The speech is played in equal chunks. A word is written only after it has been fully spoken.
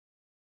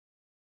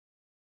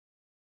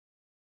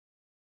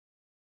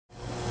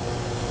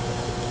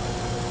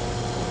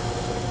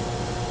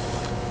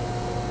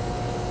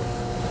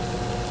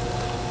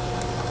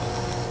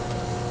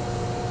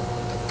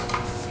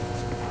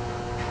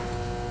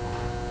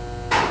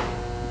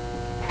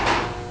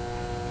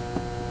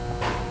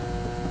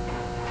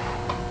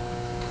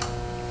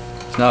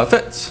So now it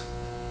fits.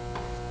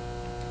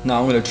 Now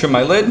I'm going to trim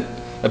my lid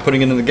by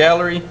putting it in the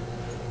gallery,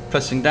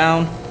 pressing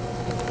down,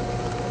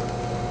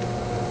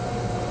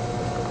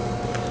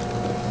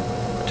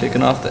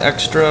 taking off the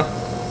extra,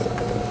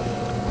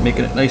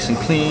 making it nice and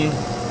clean.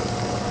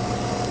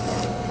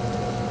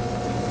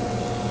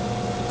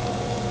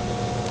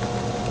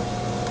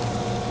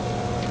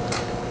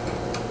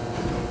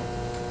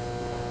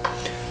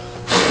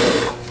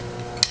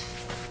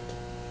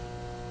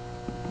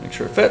 Make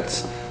sure it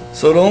fits.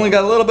 So it only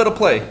got a little bit of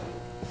play.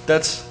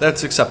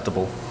 That's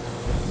acceptable.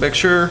 Make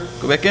sure,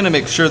 go back in and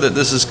make sure that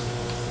this is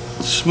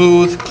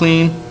smooth,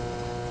 clean.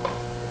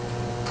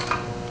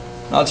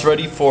 Now it's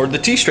ready for the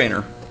tea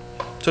strainer.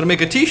 So to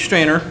make a tea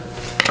strainer,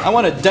 I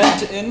want to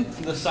dent in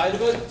the side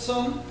of it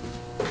some.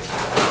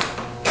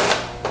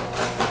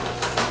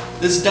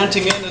 This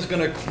denting in is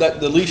going to let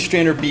the leaf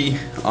strainer be,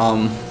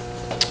 I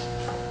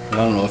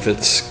don't know if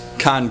it's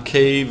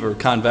concave or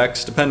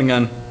convex, depending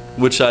on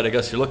which side I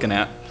guess you're looking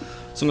at.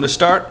 So I'm going to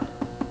start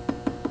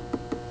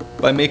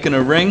by making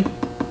a ring.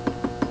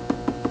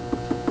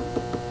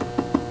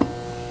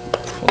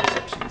 Hold this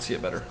up so you can see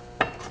it better.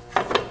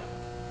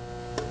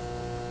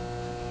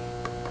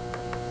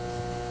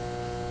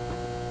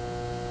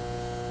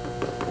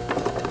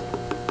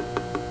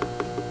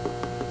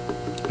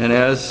 And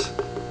as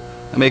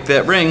I make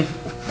that ring,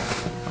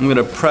 I'm going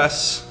to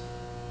press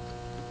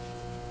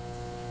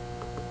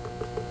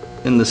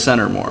in the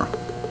center more.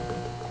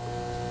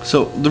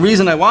 So the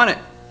reason I want it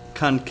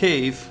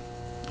concave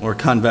or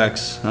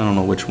convex, I don't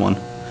know which one,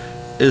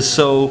 is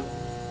so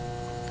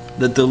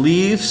that the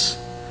leaves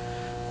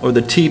or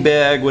the tea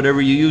bag,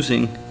 whatever you're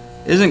using,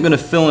 isn't going to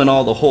fill in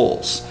all the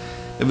holes.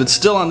 If it's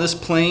still on this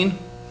plane,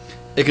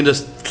 it can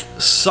just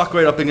suck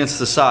right up against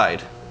the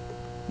side.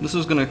 This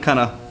is going to kind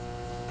of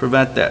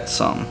prevent that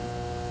some.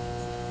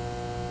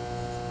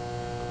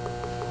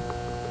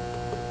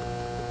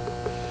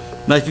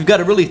 Now if you've got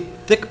a really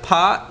thick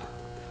pot,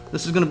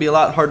 this is going to be a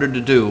lot harder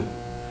to do.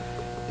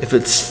 If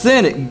it's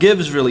thin, it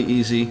gives really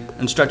easy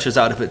and stretches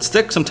out. If it's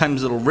thick,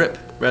 sometimes it'll rip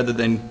rather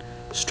than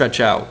stretch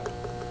out.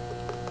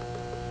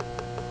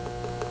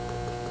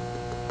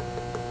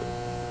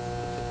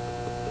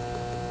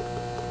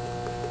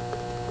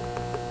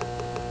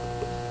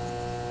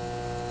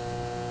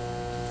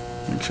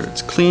 Make sure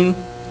it's clean.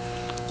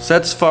 So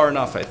that's far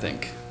enough, I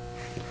think.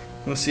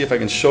 Let's see if I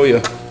can show you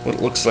what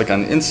it looks like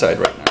on the inside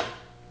right now.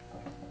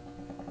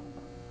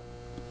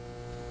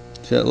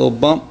 See that little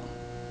bump?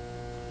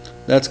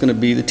 That's going to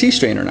be the tea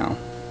strainer now.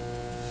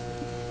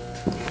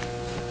 So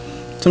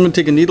I'm going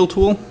to take a needle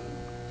tool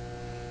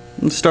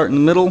and start in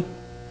the middle,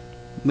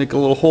 make a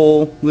little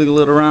hole, wiggle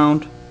it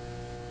around.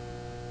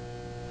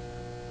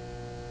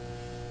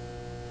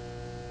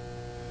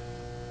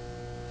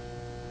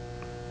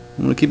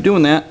 I'm going to keep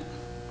doing that.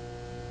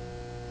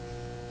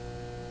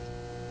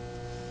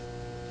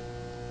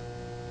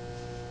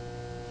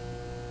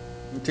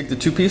 Take the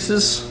two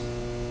pieces,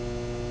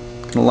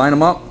 going to line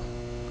them up,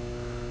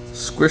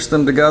 squish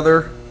them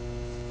together,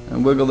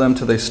 and wiggle them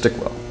till they stick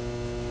well.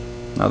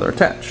 Now they're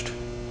attached.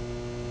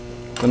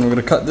 Then we're going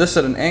to cut this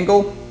at an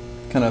angle,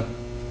 kind of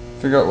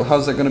figure out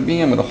how's that going to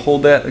be. I'm going to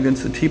hold that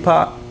against the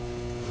teapot.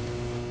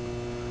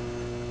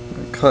 I'm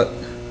going to cut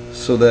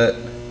so that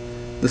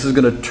this is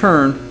going to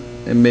turn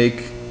and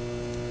make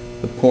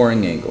the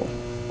pouring angle.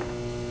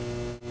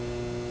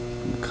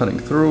 I'm cutting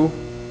through.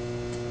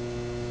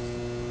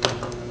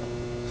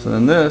 So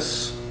then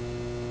this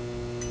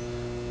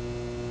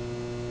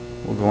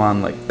will go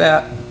on like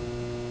that.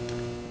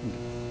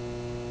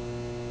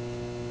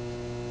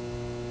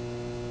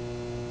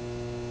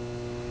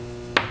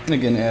 And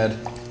again add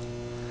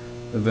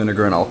the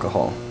vinegar and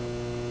alcohol.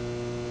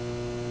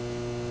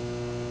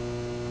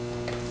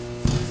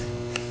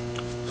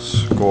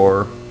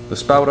 Score the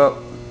spout up.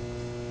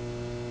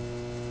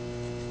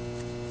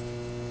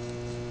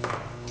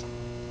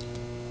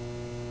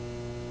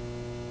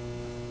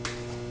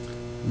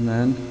 And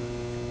then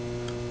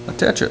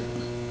attach it.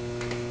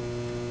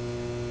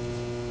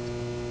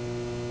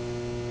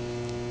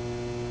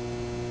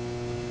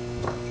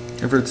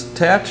 After it's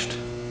attached,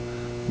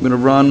 I'm going to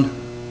run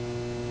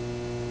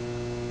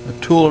a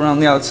tool around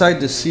the outside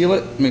to seal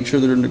it, make sure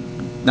they're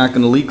not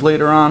going to leak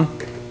later on.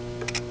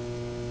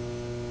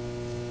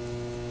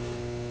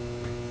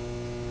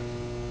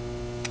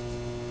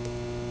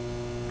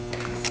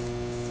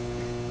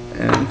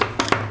 And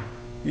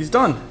he's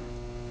done.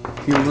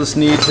 He'll just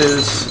need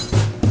his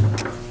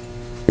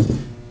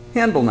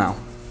handle now.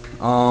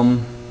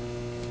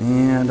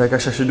 And I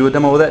guess I should do a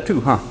demo of that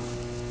too, huh?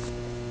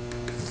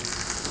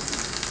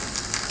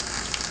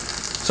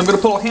 So I'm going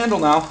to pull a handle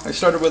now. I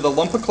started with a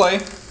lump of clay.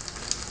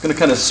 I'm going to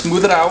kind of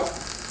smooth it out.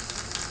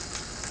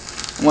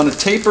 I want to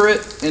taper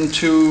it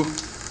into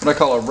what I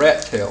call a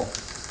rat tail.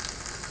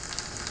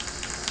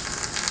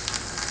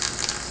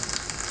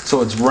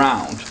 So it's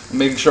round. I'm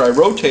making sure I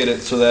rotate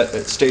it so that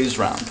it stays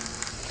round.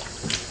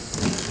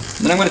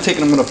 Then I'm going to take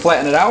it and I'm going to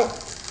flatten it out.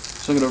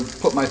 So I'm going to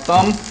put my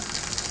thumb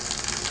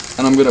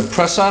and I'm going to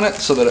press on it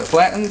so that it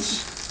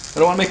flattens. I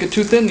don't want to make it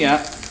too thin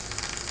yet.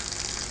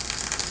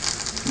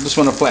 I just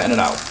want to flatten it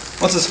out.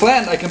 Once it's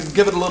flattened, I can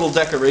give it a little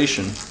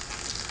decoration.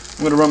 I'm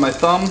going to run my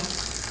thumb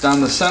down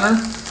the center.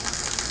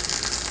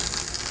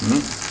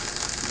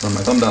 Run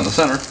my thumb down the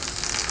center.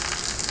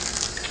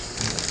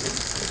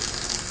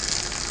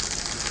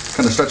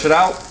 Kind of stretch it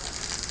out,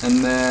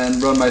 and then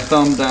run my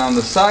thumb down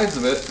the sides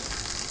of it.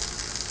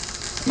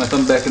 My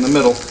thumb back in the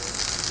middle.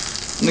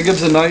 And it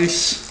gives a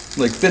nice,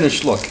 like,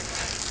 finished look.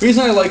 The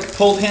reason I like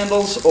pulled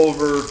handles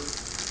over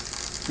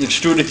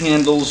extruded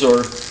handles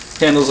or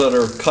handles that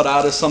are cut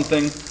out of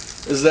something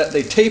is that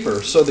they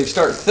taper, so they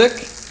start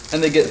thick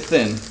and they get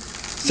thin.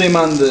 Same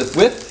on the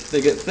width, they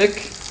get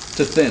thick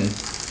to thin.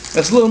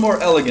 That's a little more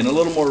elegant, a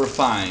little more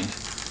refined,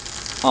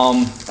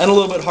 and a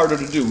little bit harder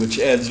to do, which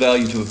adds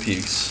value to a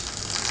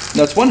piece. And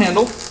that's one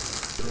handle.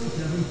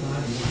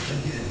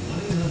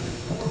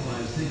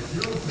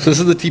 So this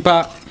is the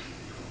teapot.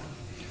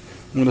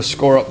 I'm going to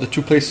score up the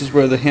two places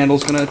where the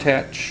handle's going to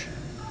attach.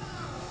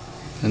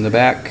 In the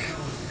back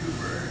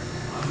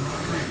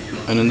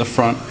and in the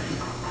front.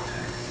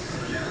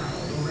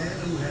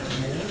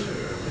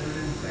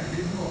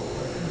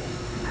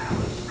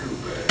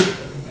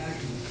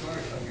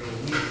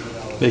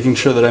 Making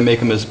sure that I make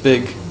them as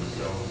big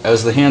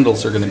as the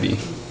handles are going to be.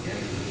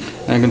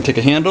 And I'm going to take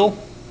a handle,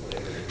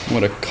 I'm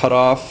going to cut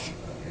off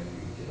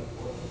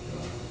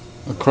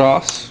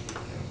across,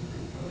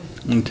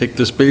 I'm going to take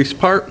this base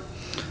part,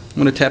 I'm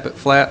going to tap it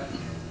flat,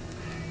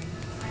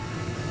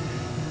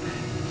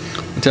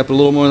 tap it a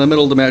little more in the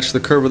middle to match the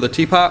curve of the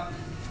teapot.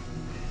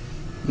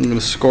 I'm going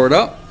to score it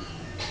up.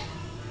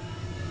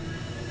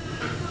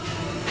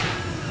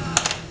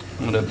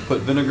 I'm going to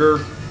put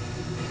vinegar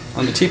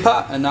on the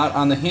teapot and not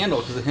on the handle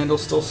because the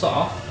handle's still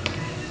soft.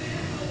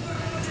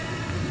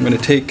 I'm going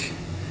to take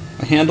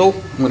a handle,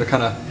 I'm going to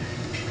kind of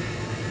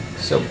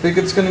see how big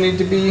it's going to need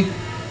to be,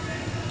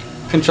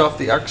 pinch off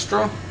the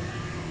extra,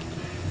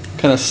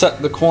 kind of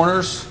set the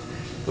corners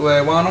the way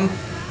I want them.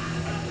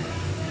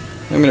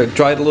 I'm going to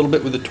dry it a little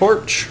bit with a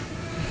torch.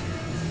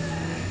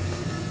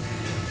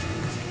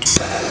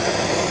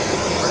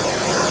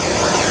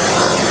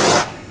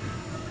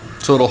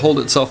 So it'll hold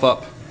itself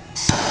up.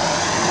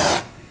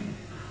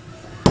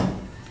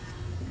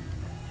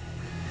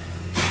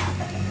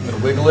 I'm going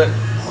to wiggle it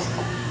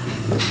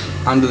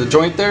onto the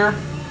joint there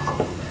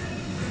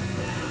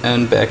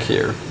and back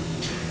here.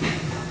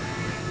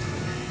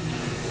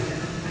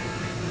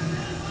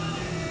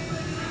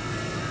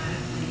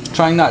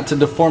 Trying not to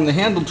deform the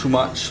handle too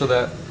much so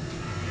that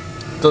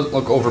it doesn't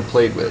look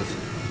overplayed with.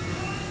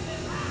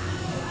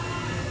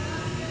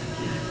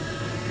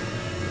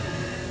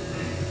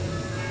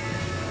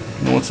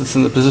 And once it's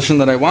in the position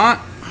that I want,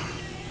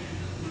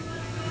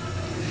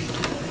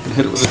 I can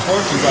hit it with a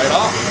torch and dry it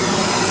off.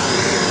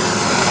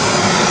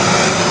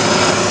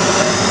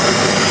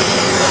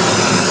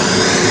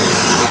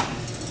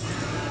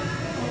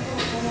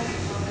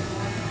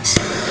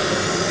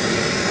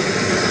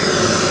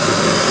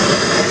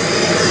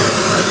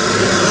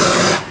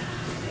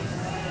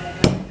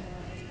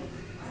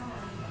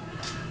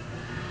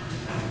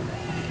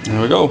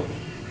 There we go.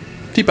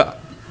 Teapot.